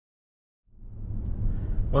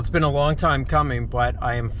Well, it's been a long time coming, but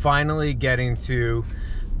I am finally getting to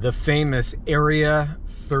the famous Area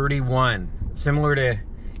 31. Similar to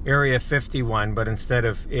Area 51, but instead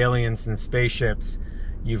of aliens and spaceships,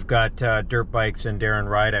 you've got dirt bikes and Darren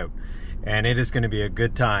Rideout. And it is going to be a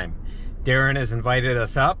good time. Darren has invited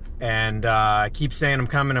us up, and I keep saying I'm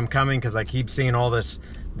coming, because I keep seeing all this,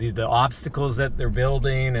 the obstacles that they're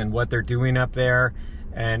building and what they're doing up there.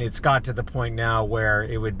 And it's got to the point now where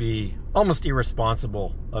it would be almost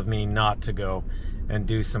irresponsible of me not to go and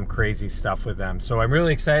do some crazy stuff with them. So I'm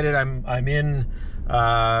really excited. I'm in,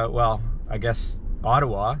 well, I guess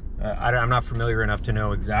Ottawa. I'm not familiar enough to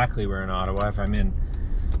know exactly where in Ottawa, if I'm in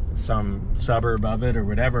some suburb of it or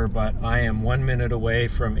whatever, but I am 1 minute away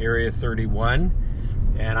from Area 31,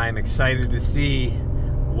 and I'm excited to see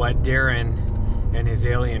what Darren and his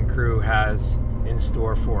alien crew has in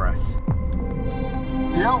store for us.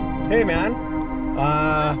 Yeah. Hey man,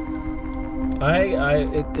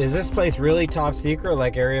 is this place really top secret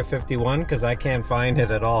like Area 51? Because I can't find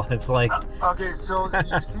it at all. It's like... okay, so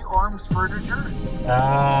you see Arms Furniture?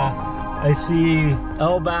 I see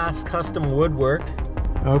Elbass Custom Woodwork.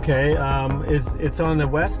 Okay, it's on the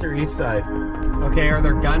west or east side? Okay, are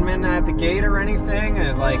there gunmen at the gate or anything?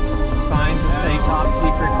 And like signs that say top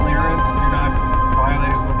secret clearance, do not,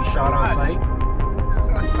 violators will be shot on sight?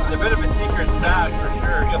 It's a bit of a secret stash for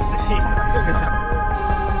sure, you'll see.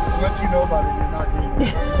 Unless you know about it, you're not getting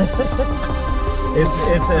it.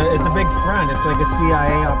 It's a big front. It's like a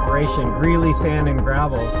CIA operation. Greeley Sand and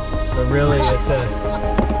Gravel, but really it's a...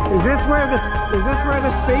 Is this where the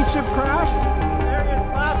spaceship crashed?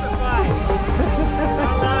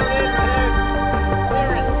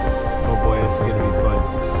 Oh boy, this is gonna be fun.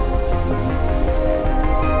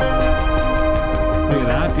 Look at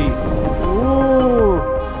that beast. Ooh!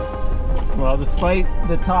 Well, despite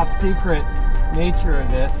the top secret nature of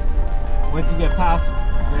this, once you get past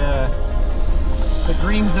the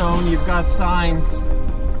green zone, you've got signs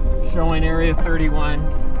showing Area 31.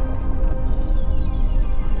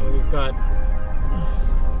 And we've got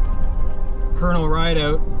Colonel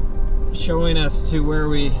Rideout showing us to where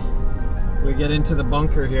we get into the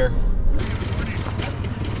bunker here.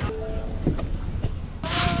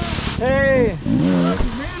 Hey! You made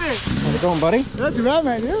it! How's it going, buddy? Not too bad,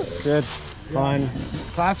 man. You? Good. Fun.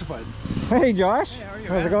 It's classified. Hey, Josh. Hey, how are you,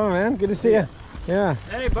 How's man? it going, man? Good to see you. Yeah.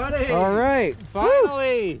 Hey, buddy! All right.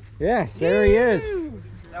 Finally! Woo. Yes, there he is.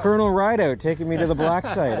 Colonel Rideout taking me to the black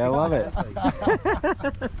site. I love it.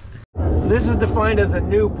 This is defined as a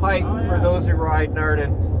new pipe for those who ride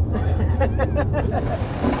Narden.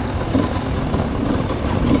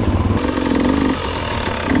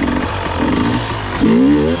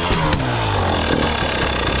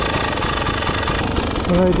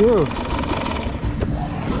 What do I do?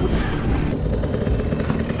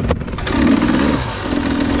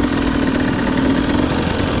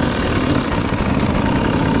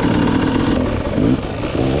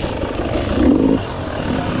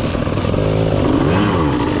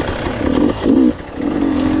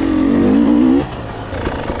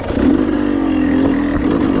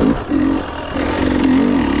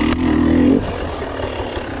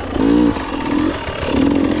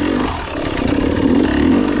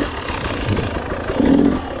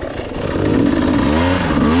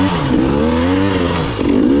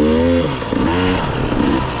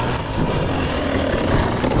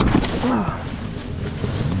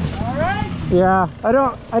 Yeah, I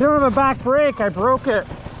don't have a back brake. I broke it.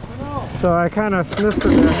 So I kind of missed it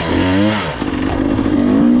there.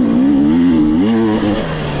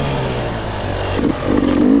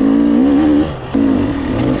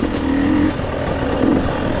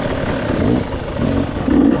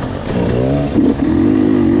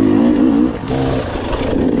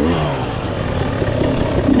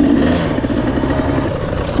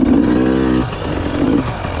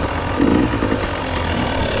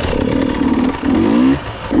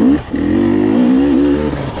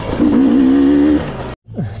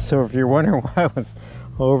 So if you're wondering why I was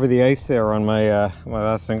over the ice there on my my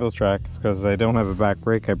last singles track, it's because I don't have a back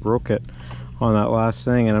brake. I broke it on that last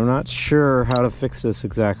thing, and I'm not sure how to fix this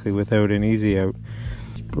exactly without an easy out.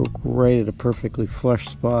 It broke right at a perfectly flush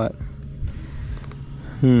spot.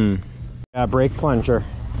 Yeah, brake plunger.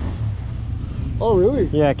 Oh, really?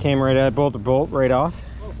 Yeah, it came right out, bolt right off.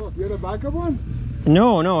 Oh, fuck. You had a backup one?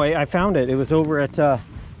 No, I found it. It was over at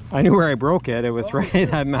I knew where I broke it. It was right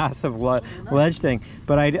that massive ledge thing.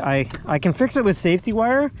 But I can fix it with safety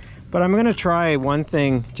wire, but I'm gonna try one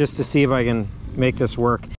thing just to see if I can make this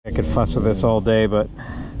work. I could fuss with this all day, but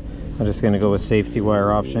I'm just gonna go with safety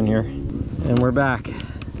wire option here. And we're back.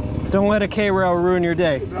 Don't let a K-rail ruin your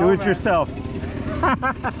day. Do it yourself.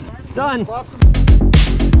 Done.